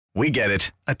We get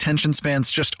it. Attention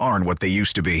spans just aren't what they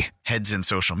used to be. Heads in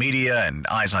social media and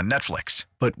eyes on Netflix.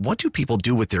 But what do people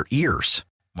do with their ears?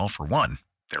 Well, for one,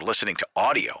 they're listening to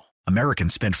audio.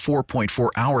 Americans spend 4.4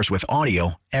 hours with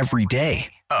audio every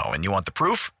day. Oh, and you want the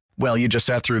proof? Well, you just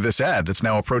sat through this ad that's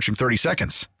now approaching 30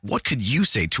 seconds. What could you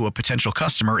say to a potential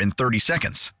customer in 30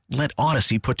 seconds? Let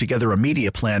Odyssey put together a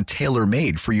media plan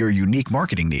tailor-made for your unique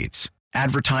marketing needs.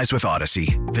 Advertise with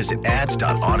Odyssey. Visit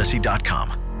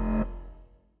ads.odyssey.com.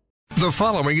 The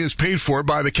following is paid for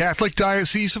by the Catholic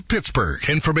Diocese of Pittsburgh.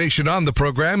 Information on the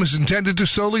program is intended to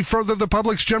solely further the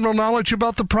public's general knowledge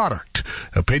about the product.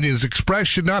 Opinions expressed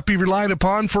should not be relied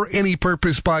upon for any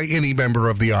purpose by any member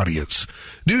of the audience.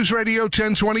 News Radio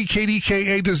 1020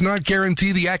 KDKA does not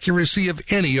guarantee the accuracy of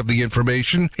any of the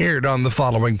information aired on the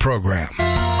following program.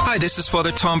 Hi, this is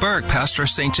Father Tom Berg, pastor of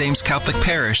St. James Catholic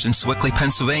Parish in Sewickley,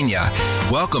 Pennsylvania.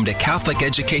 Welcome to Catholic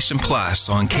Education Plus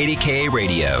on KDKA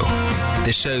Radio.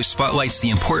 This show spotlights the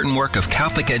important work of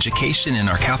Catholic education in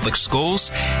our Catholic schools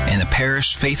and the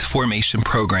parish faith formation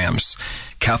programs.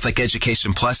 Catholic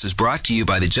Education Plus is brought to you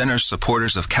by the generous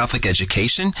supporters of Catholic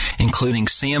education, including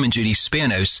Sam and Judy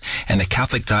Spanos and the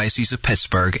Catholic Diocese of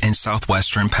Pittsburgh and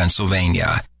Southwestern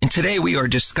Pennsylvania. And today we are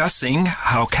discussing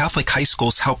how Catholic high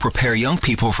schools help prepare young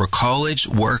people for college,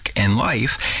 work, and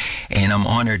life. And I'm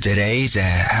honored today to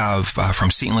have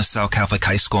from Seton LaSalle Catholic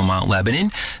High School, Mount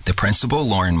Lebanon, the principal,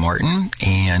 Lauren Martin,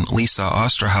 and Lisa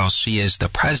Osterhaus. She is the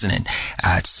president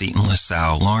at Seton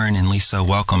LaSalle. Lauren and Lisa,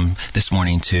 welcome this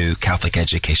morning to Catholic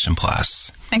Education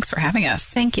Plus. Thanks for having us.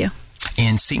 Thank you.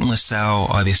 And Seton LaSalle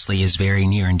obviously is very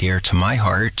near and dear to my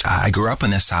heart. I grew up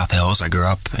in the South Hills. I grew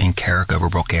up in Carrick,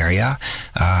 Overbrook area,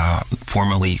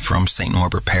 formerly from St.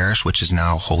 Norbert Parish, which is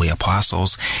now Holy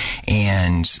Apostles.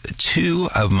 And two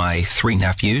of my three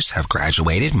nephews have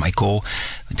graduated, Michael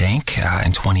Dank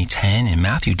in 2010 and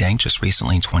Matthew Dank just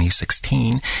recently in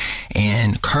 2016.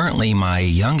 And currently my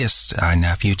youngest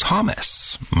nephew,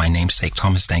 Thomas, my namesake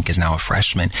Thomas Dank, is now a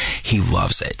freshman. He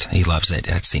loves it. He loves it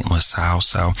at Seton LaSalle.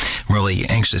 So really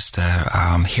anxious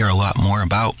to hear a lot more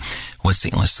about what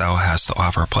Seton LaSalle has to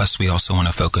offer. Plus, we also want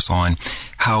to focus on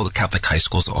how the Catholic high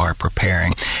schools are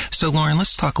preparing. So, Lauren,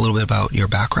 let's talk a little bit about your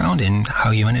background and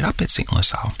how you ended up at Seton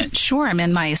LaSalle. Sure. I'm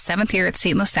in my 7th year at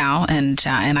Seton LaSalle, and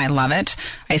I love it.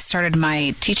 I started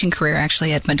my teaching career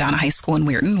actually at Madonna High School in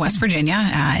Weirton, West Virginia,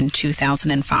 in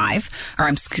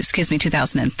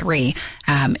 2003,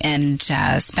 and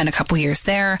spent a couple years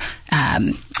there.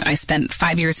 I spent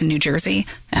 5 years in New Jersey,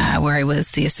 where I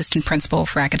was the assistant principal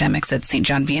for academics at St.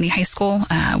 John Vianney High School,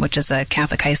 which is a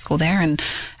Catholic high school there, and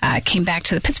came back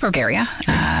to the Pittsburgh area.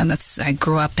 I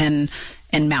grew up in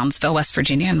Moundsville, West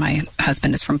Virginia, and my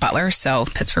husband is from Butler, so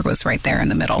Pittsburgh was right there in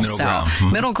the middle.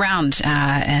 Middle ground,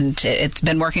 and it's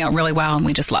been working out really well, and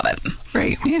we just love it.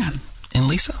 Great. Yeah. And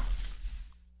Lisa?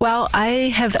 Well,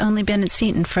 I have only been at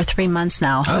Seton for 3 months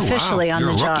now, officially on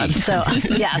the job. So,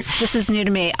 yes, this is new to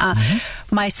me.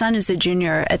 My son is a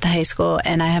junior at the high school,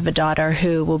 and I have a daughter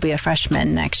who will be a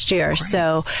freshman next year. Great.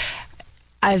 So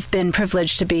I've been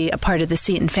privileged to be a part of the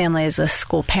Seton family as a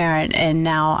school parent, and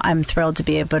now I'm thrilled to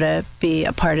be able to be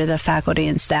a part of the faculty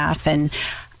and staff, and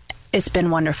it's been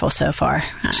wonderful so far.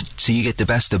 So you get the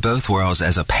best of both worlds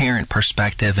as a parent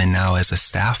perspective and now as a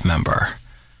staff member.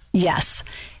 Yes.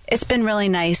 It's been really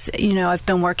nice. You know, I've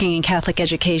been working in Catholic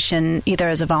education either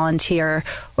as a volunteer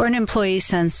or an employee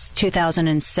since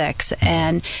 2006,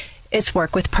 and it's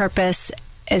work with purpose.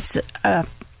 It's a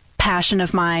passion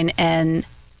of mine, and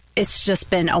it's just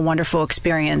been a wonderful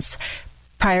experience.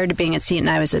 Prior to being at Seton,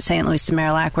 I was at St. Louis de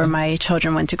Marillac, where my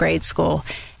children went to grade school,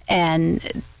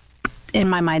 and in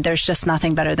my mind, there's just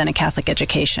nothing better than a Catholic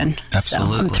education.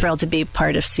 Absolutely. So I'm thrilled to be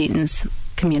part of Seton's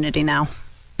community now.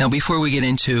 Now, before we get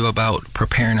into about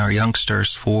preparing our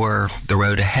youngsters for the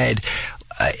road ahead,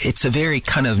 it's a very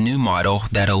kind of new model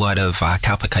that a lot of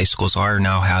Catholic high schools are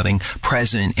now having.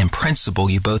 President and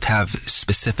principal, you both have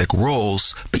specific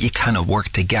roles, but you kind of work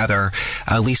together.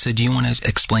 Lisa, do you want to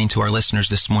explain to our listeners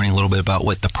this morning a little bit about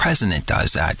what the president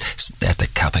does at the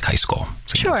Catholic high school?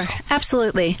 Sure,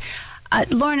 absolutely.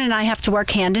 Lauren and I have to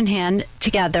work hand in hand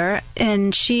together,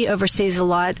 and she oversees a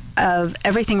lot of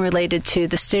everything related to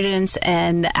the students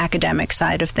and the academic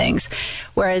side of things,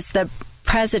 whereas the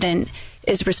president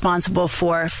is responsible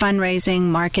for fundraising,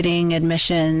 marketing,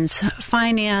 admissions,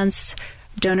 finance,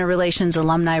 donor relations,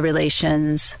 alumni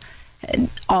relations, and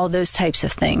all those types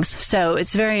of things. So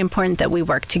it's very important that we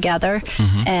work together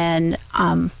and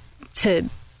to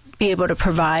be able to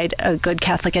provide a good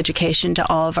Catholic education to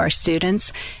all of our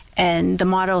students. And the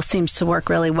model seems to work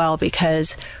really well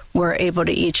because we're able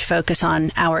to each focus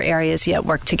on our areas yet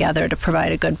work together to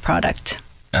provide a good product.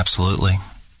 Absolutely.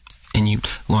 And you,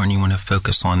 Lauren, you want to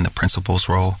focus on the principal's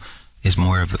role is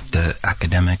more of the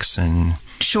academics and...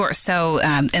 Sure. So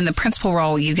in the principal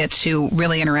role, you get to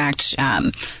really interact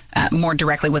more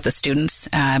directly with the students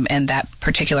and that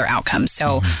particular outcome.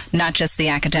 So not just the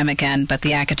academic end, but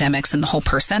the academics and the whole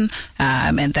person.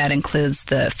 And that includes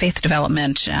the faith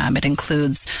development. It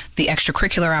includes the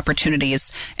extracurricular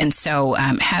opportunities. And so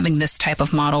having this type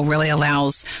of model really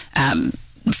allows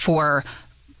for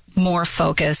more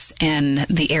focus in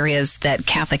the areas that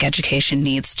Catholic education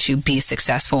needs to be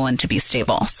successful and to be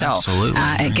stable. So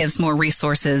it gives more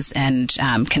resources and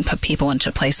can put people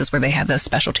into places where they have those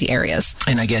specialty areas.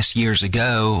 And I guess years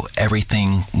ago,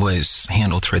 everything was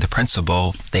handled through the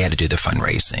principal. They had to do the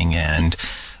fundraising and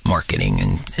marketing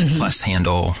and plus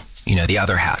handle the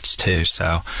other hats too.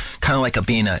 So kind of like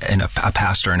being a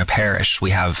pastor in a parish,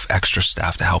 we have extra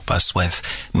staff to help us with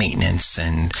maintenance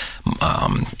and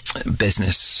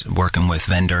business, working with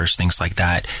vendors, things like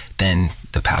that. Then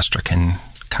the pastor can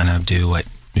kind of do what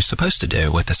you're supposed to do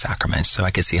with the sacraments. So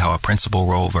I can see how a principal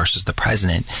role versus the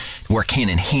president work hand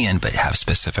in hand, but have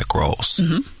specific roles.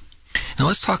 Now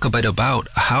let's talk a bit about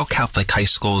how Catholic high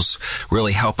schools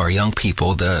really help our young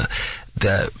people. The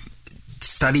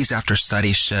studies after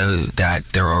studies show that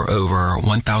there are over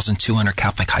 1,200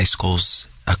 Catholic high schools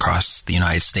across the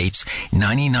United States.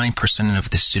 99% of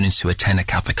the students who attend a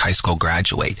Catholic high school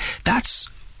graduate. That's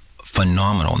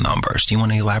phenomenal numbers. Do you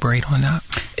want to elaborate on that?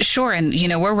 Sure. And,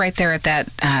 we're right there at that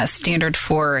standard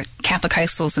for Catholic high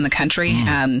schools in the country.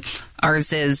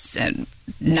 Ours is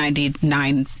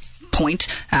 99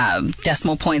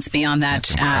 decimal points beyond that.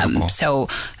 So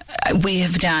we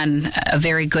have done a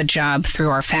very good job through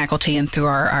our faculty and through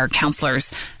our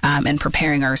counselors in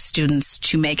preparing our students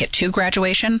to make it to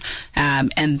graduation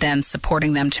and then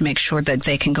supporting them to make sure that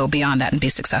they can go beyond that and be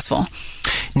successful.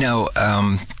 Now,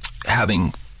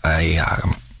 having a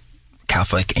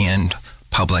Catholic and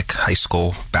public high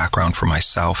school background for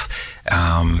myself,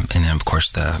 and then, of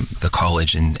course, the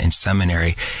college and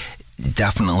seminary,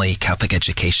 definitely Catholic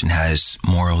education has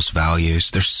morals, values.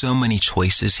 There's so many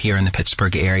choices here in the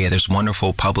Pittsburgh area. There's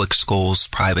wonderful public schools,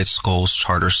 private schools,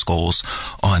 charter schools,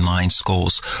 online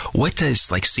schools. What does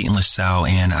Seton LaSalle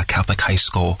and a Catholic high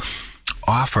school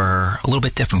offer a little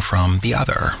bit different from the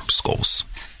other schools?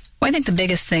 Well, I think the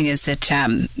biggest thing is that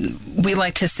we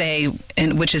like to say,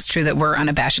 and which is true, that we're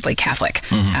unabashedly Catholic.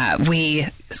 We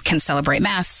can celebrate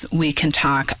Mass. We can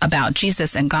talk about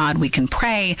Jesus and God. We can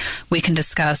pray. We can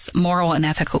discuss moral and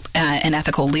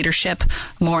ethical leadership,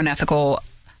 moral and ethical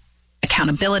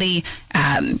accountability.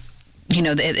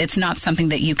 It's not something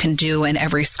that you can do in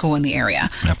every school in the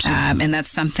area. Absolutely. And that's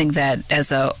something that,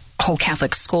 as a whole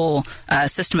Catholic school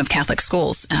system of Catholic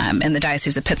schools in the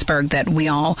Diocese of Pittsburgh, that we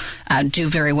all do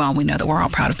very well, and we know that we're all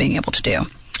proud of being able to do.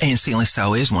 And Seton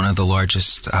LaSalle is one of the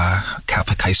largest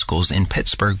Catholic high schools in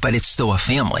Pittsburgh, but it's still a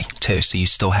family too. So you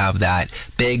still have that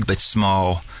big but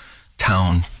small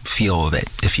town feel of it,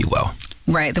 if you will.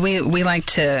 Right. We like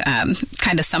to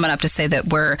kind of sum it up to say that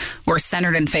we're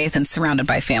centered in faith and surrounded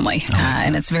by family.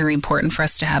 And it's very important for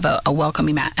us to have a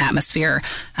welcoming atmosphere,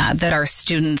 that our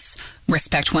students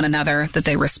respect one another, that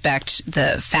they respect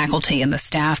the faculty and the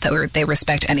staff, that they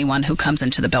respect anyone who comes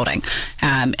into the building.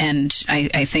 And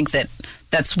I think that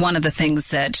that's one of the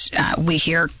things that we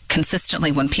hear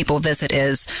consistently when people visit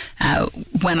is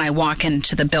when I walk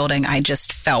into the building, I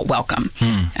just felt welcome.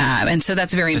 And so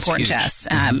that's very important to us.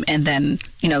 And then,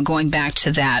 going back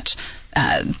to that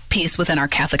piece within our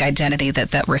Catholic identity,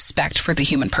 that respect for the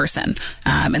human person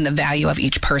and the value of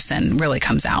each person really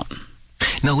comes out.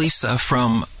 Now, Lisa,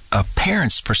 from a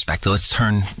parent's perspective, let's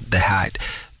turn the hat.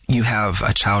 You have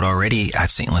a child already at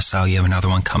Seton LaSalle. You have another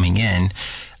one coming in.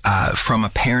 From a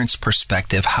parent's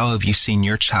perspective, how have you seen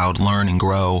your child learn and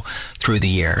grow through the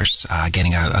years,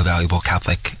 getting a valuable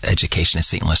Catholic education at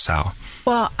Seton LaSalle?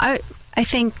 Well, I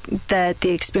think that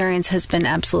the experience has been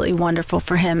absolutely wonderful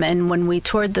for him. And when we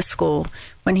toured the school,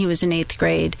 when he was in 8th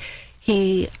grade,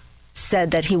 he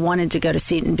said that he wanted to go to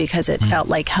Seton because it felt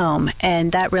like home.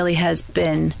 And that really has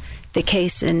been the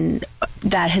case, and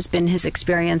that has been his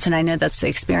experience. And I know that's the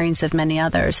experience of many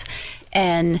others.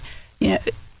 And,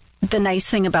 the nice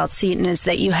thing about Seton is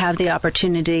that you have the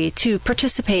opportunity to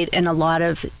participate in a lot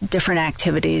of different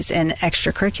activities and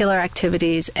extracurricular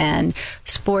activities and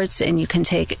sports, and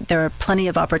there are plenty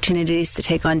of opportunities to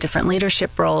take on different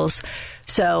leadership roles.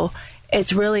 So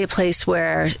it's really a place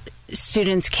where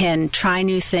students can try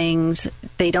new things.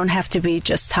 They don't have to be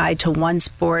just tied to one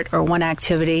sport or one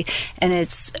activity, and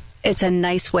it's a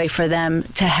nice way for them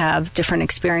to have different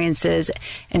experiences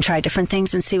and try different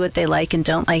things and see what they like and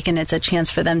don't like, and it's a chance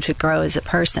for them to grow as a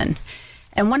person.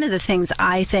 And one of the things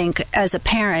I think as a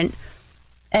parent,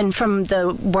 And from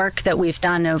the work that we've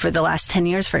done over the last 10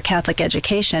 years for Catholic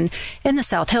education, in the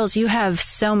South Hills, you have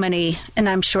so many, and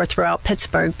I'm sure throughout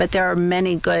Pittsburgh, but there are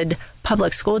many good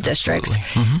public school districts.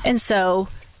 And so,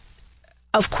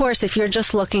 of course, if you're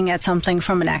just looking at something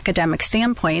from an academic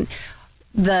standpoint,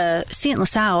 the Seton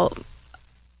LaSalle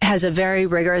has a very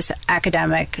rigorous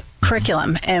academic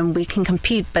curriculum, and we can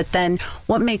compete. But then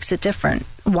what makes it different?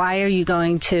 Why are you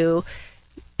going to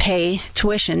pay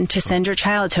tuition to send your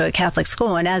child to a Catholic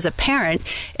school? And as a parent,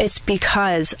 it's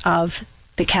because of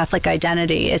the Catholic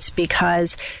identity. It's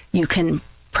because you can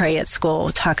pray at school,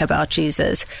 talk about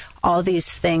Jesus, all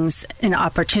these things and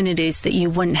opportunities that you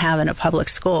wouldn't have in a public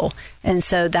school. And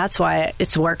so that's why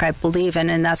it's work I believe in,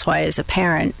 and that's why as a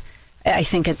parent, I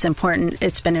think it's important.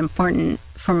 It's been important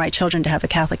for my children to have a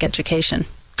Catholic education.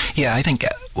 Yeah, I think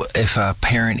if a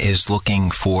parent is looking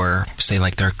for, say,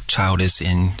 like their child is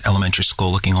in elementary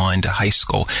school looking on to high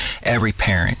school, every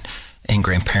parent and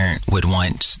grandparent would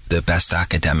want the best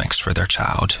academics for their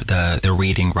child. The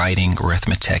reading, writing,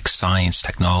 arithmetic, science,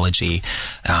 technology,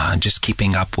 just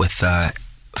keeping up with the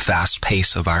fast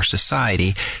pace of our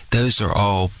society. Those are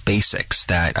all basics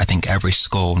that I think every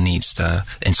school needs to,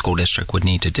 and school district would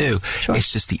need to do. Sure.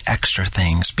 It's just the extra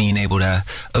things, being able to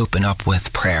open up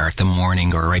with prayer at the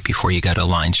morning or right before you go to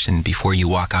lunch and before you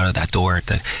walk out of that door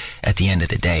at the end of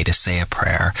the day to say a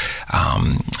prayer.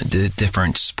 The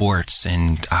different sports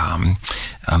and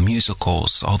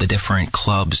musicals, all the different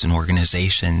clubs and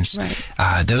organizations.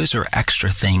 Right. Those are extra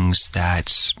things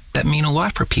that mean a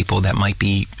lot for people that might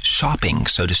be shopping,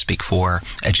 so to speak, for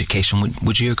education.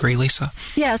 Would you agree, Lisa?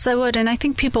 Yes, I would. And I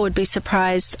think people would be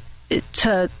surprised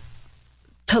to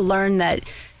learn that,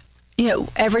 you know,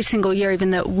 every single year,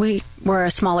 even though we were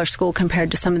a smaller school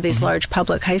compared to some of these large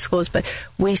public high schools, but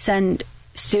we send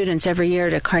students every year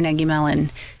to Carnegie Mellon,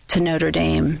 to Notre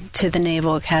Dame, to the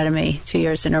Naval Academy 2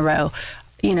 years in a row,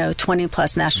 20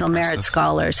 plus National Merit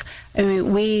Scholars. I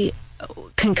mean, we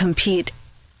can compete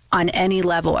on any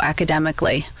level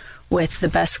academically with the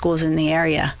best schools in the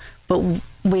area, but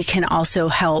we can also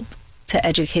help to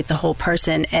educate the whole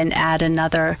person and add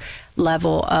another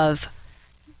level of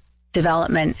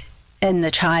development in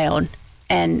the child.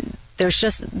 And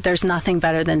there's nothing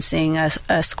better than seeing a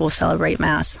school celebrate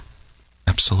Mass.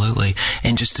 Absolutely.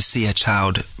 And just to see a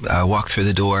child walk through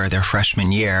the door their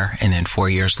freshman year, and then 4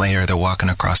 years later they're walking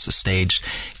across the stage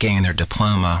getting their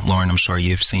diploma. Lauren, I'm sure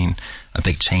you've seen a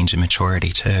big change in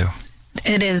maturity too.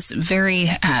 It is very,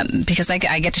 because I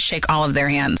get to shake all of their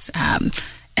hands,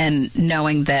 and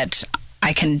knowing that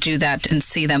I can do that and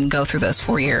see them go through those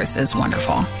 4 years is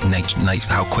wonderful. And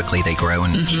how quickly they grow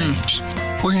and change.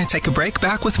 We're going to take a break.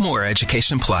 Back with more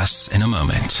Education Plus in a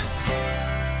moment.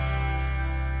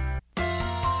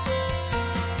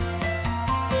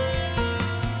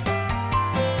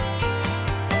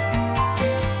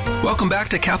 Welcome back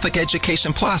to Catholic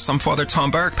Education Plus. I'm Father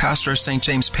Tom Burke, pastor of St.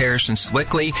 James Parish in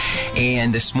Sewickley,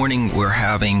 and this morning we're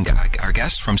having our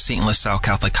guest from Seton LaSalle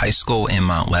Catholic High School in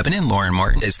Mount Lebanon. Lauren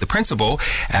Martin is the principal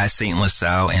at Seton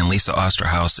LaSalle, and Lisa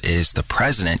Osterhaus is the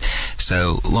president.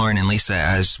 So, Lauren and Lisa,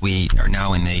 as we are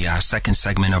now in the second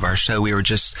segment of our show, we were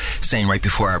just saying right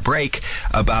before our break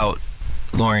about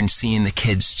Lauren seeing the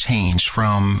kids change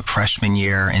from freshman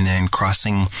year and then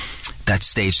crossing that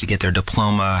stage to get their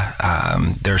diploma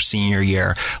their senior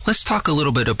year. Let's talk a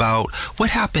little bit about what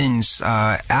happens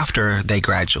after they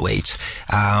graduate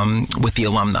with the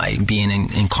alumni, being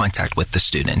in contact with the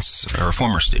students, or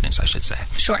former students, I should say.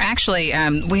 Sure. Actually,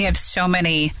 we have so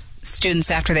many students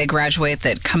after they graduate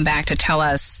that come back to tell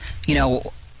us,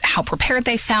 how prepared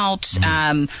they felt.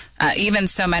 Even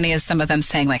so many as some of them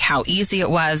saying like how easy it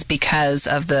was because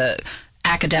of the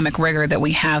academic rigor that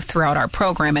we have throughout our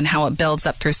program and how it builds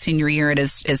up through senior year. It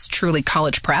is truly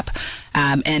college prep.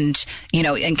 And,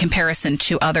 in comparison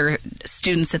to other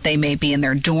students that they may be in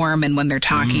their dorm and when they're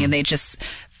talking and they just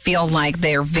feel like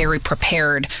they're very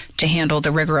prepared to handle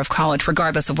the rigor of college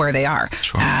regardless of where they are.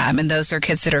 Sure. And those are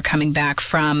kids that are coming back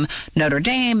from Notre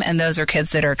Dame, and those are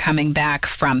kids that are coming back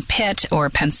from Pitt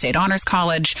or Penn State Honors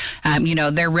College.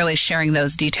 They're really sharing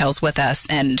those details with us,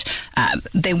 and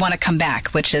they want to come back,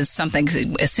 which is something,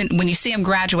 when you see them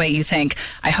graduate, you think,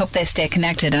 I hope they stay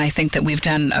connected, and I think that we've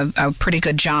done a pretty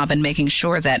good job in making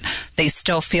sure that they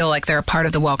still feel like they're a part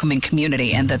of the welcoming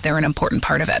community and that they're an important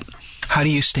part of it. How do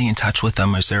you stay in touch with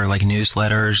them? Is there like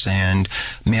newsletters and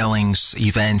mailings,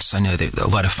 events? I know that a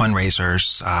lot of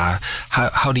fundraisers.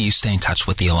 How do you stay in touch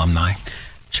with the alumni?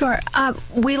 Sure.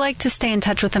 We like to stay in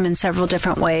touch with them in several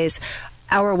different ways.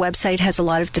 Our website has a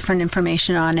lot of different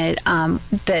information on it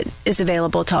that is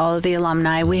available to all of the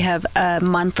alumni. We have a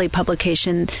monthly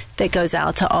publication that goes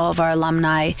out to all of our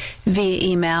alumni via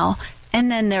email. And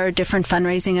then there are different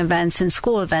fundraising events and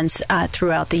school events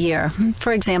throughout the year.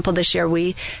 For example, this year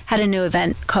we had a new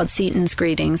event called Seton's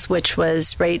Greetings, which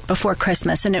was right before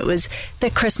Christmas, and it was the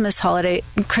Christmas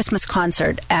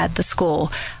concert at the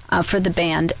school for the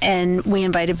band, and we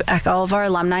invited back all of our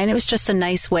alumni, and it was just a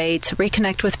nice way to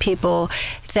reconnect with people,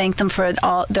 thank them for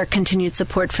all their continued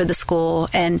support for the school.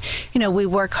 And we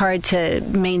work hard to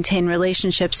maintain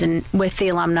relationships with the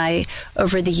alumni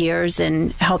over the years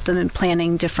and help them in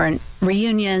planning different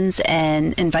reunions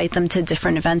and invite them to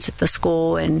different events at the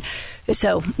school. And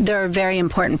so they're a very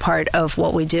important part of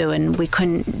what we do, and we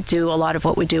couldn't do a lot of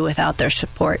what we do without their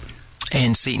support.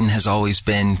 And Seton has always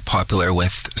been popular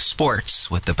with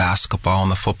sports, with the basketball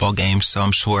and the football games. So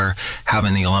I'm sure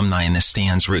having the alumni in the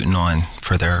stands rooting on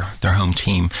for their home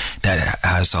team, that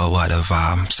has a lot of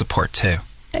support too.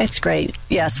 It's great.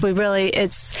 Yes,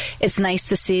 it's nice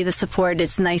to see the support.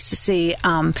 It's nice to see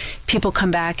people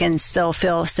come back and still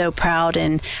feel so proud.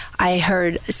 And I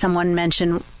heard someone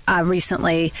mention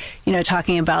recently,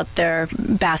 talking about their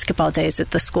basketball days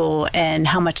at the school and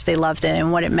how much they loved it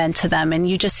and what it meant to them. And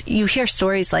you hear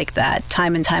stories like that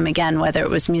time and time again, whether it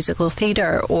was musical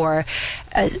theater or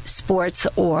sports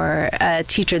or a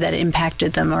teacher that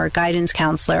impacted them or a guidance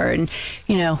counselor. And,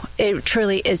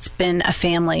 it's been a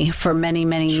family for many,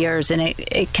 many years, and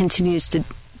it continues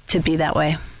to be that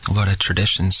way. A lot of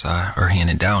traditions are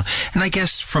handed down. And I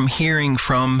guess from hearing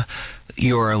from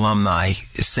your alumni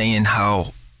saying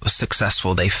how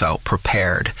successful they felt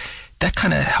prepared, that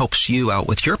kind of helps you out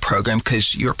with your program,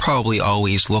 because you're probably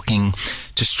always looking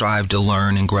to strive to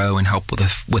learn and grow and help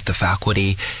with the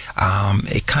faculty.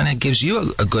 It kind of gives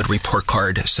you a good report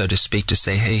card, so to speak, to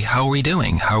say, hey, how are we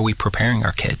doing? How are we preparing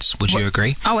our kids? Would you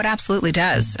agree? Oh, it absolutely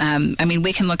does.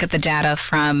 We can look at the data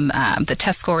from the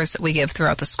test scores that we give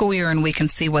throughout the school year, and we can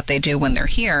see what they do when they're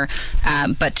here.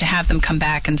 But to have them come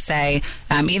back and say,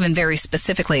 even very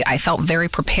specifically, I felt very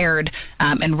prepared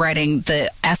in writing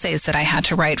the essays that I had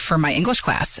to write for my English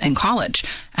class in college.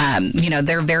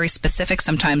 They're very specific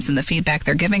sometimes in the feedback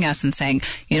they're giving us and saying,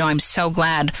 I'm so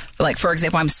glad, like, for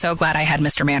example, I'm so glad I had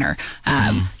Mr. Manor.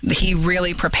 He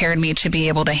really prepared me to be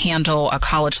able to handle a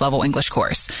college level English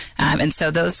course. And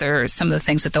so those are some of the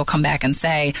things that they'll come back and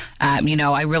say,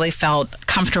 I really felt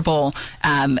comfortable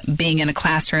being in a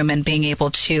classroom and being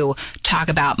able to talk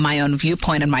about my own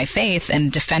viewpoint and my faith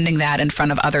and defending that in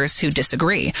front of others who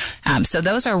disagree. So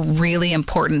those are really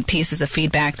important pieces of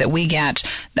feedback that we get,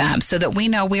 so that we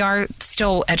know we are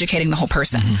still educating the whole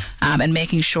person, and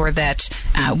making sure that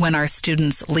when our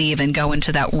students leave and go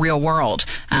into that real world,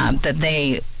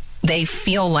 that they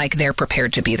feel like they're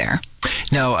prepared to be there.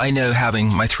 Now, I know, having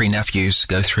my 3 nephews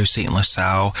go through Seton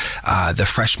LaSalle, the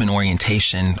freshman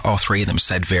orientation, all 3 of them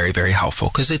said very, very helpful,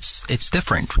 because it's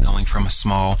different going from a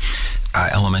small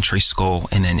elementary school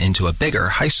and then into a bigger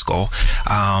high school.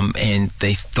 And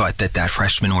they thought that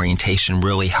freshman orientation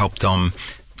really helped them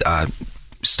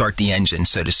start the engine,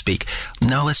 so to speak.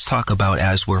 Now let's talk about,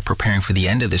 as we're preparing for the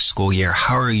end of this school year,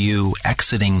 how are you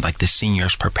exiting, like the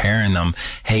seniors, preparing them?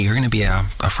 Hey, you're going to be a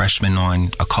freshman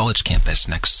on a college campus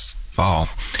next fall.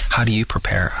 How do you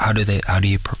prepare? How do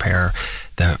you prepare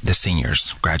the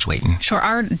seniors graduating? Sure.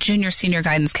 Our senior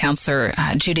guidance counselor,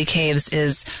 Judy Caves,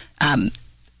 is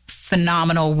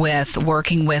phenomenal with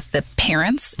working with the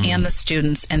parents and the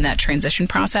students in that transition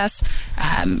process.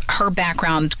 Her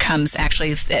background comes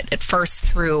actually at first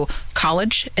through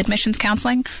college admissions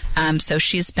counseling. So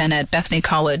she's been at Bethany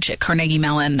College, at Carnegie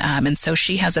Mellon, and so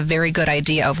she has a very good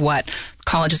idea of what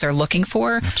colleges are looking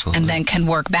for. Absolutely. And then can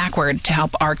work backward to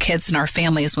help our kids and our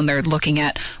families when they're looking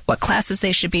at what classes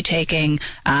they should be taking,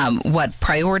 what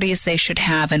priorities they should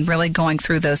have, and really going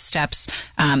through those steps,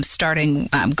 starting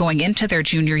going into their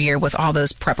junior year with all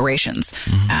those preparations.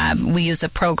 We use a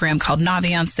program called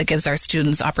Naviance that gives our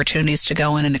students opportunities to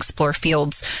go in and explore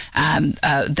fields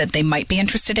that they might be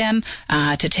interested in,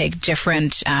 to take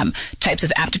different types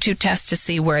of aptitude tests to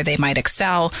see where they might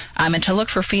excel, and to look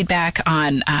for feedback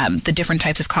on the different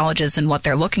types of colleges and what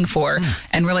they're looking for,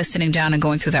 and really sitting down and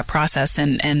going through that process.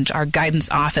 And our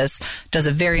guidance office does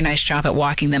a very nice job at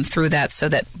walking them through that, so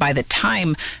that by the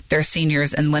time they're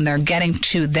seniors and when they're getting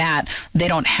to that, they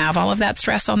don't have all of that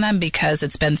stress on them, because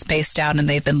it's been spaced out and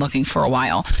they've been looking for a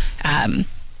while.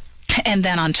 And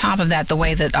then on top of that, the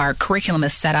way that our curriculum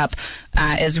is set up,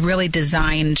 is really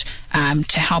designed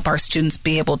to help our students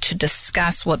be able to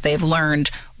discuss what they've learned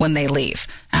when they leave,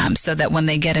 so that when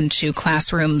they get into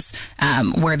classrooms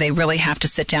where they really have to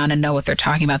sit down and know what they're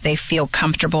talking about, they feel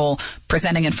comfortable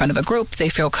presenting in front of a group. They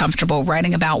feel comfortable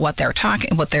writing about what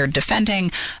they're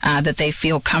defending, that they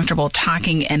feel comfortable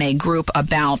talking in a group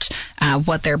about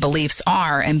what their beliefs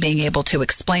are and being able to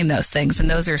explain those things. And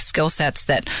those are skill sets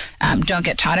that don't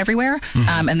get taught everywhere.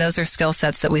 And those are skill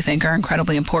sets that we think are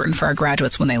incredibly important for our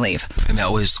graduates when they leave. And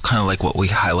that was kind of like what we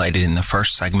highlighted in the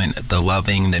first segment, the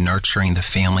loving, the nurturing, the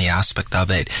family aspect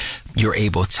of it. You're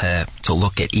able to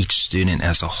look at each student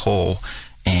as a whole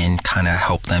and kind of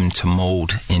help them to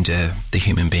mold into the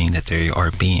human being that they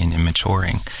are being and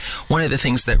maturing. One of the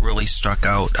things that really struck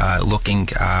out looking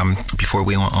before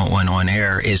we went on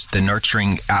air is the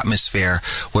nurturing atmosphere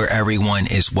where everyone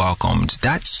is welcomed.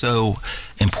 That's so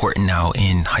important now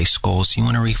in high schools. You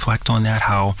want to reflect on that,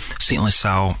 how Seton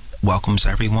LaSalle welcomes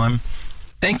everyone?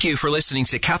 Thank you for listening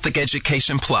to Catholic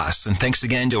Education Plus, and thanks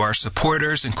again to our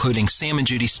supporters, including Sam and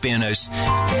Judy Spanos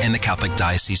and the Catholic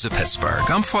Diocese of Pittsburgh.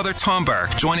 I'm Father Tom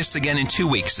Burke. Join us again in 2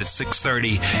 weeks at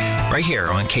 6:30 right here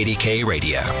on KDKA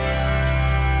Radio.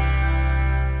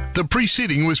 The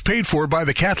preceding was paid for by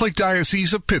the Catholic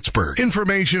Diocese of Pittsburgh.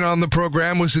 Information on the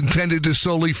program was intended to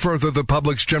solely further the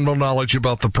public's general knowledge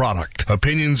about the product.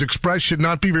 Opinions expressed should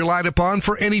not be relied upon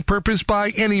for any purpose by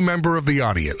any member of the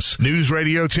audience. News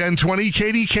Radio 1020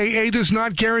 KDKA does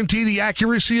not guarantee the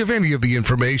accuracy of any of the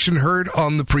information heard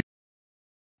on the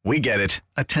We get it.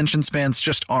 Attention spans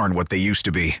just aren't what they used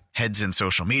to be. Heads in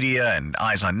social media and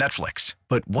eyes on Netflix.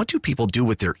 But what do people do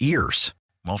with their ears?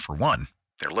 Well, for one,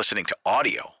 they're listening to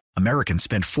audio. Americans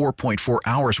spend 4.4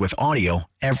 hours with audio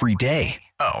every day.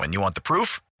 Oh, and you want the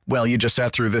proof? Well, you just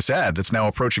sat through this ad that's now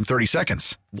approaching 30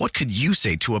 seconds. What could you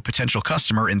say to a potential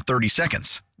customer in 30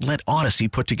 seconds? Let Odyssey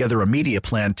put together a media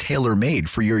plan tailor-made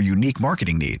for your unique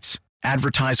marketing needs.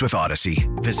 Advertise with Odyssey.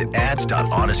 Visit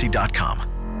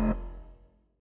ads.odyssey.com.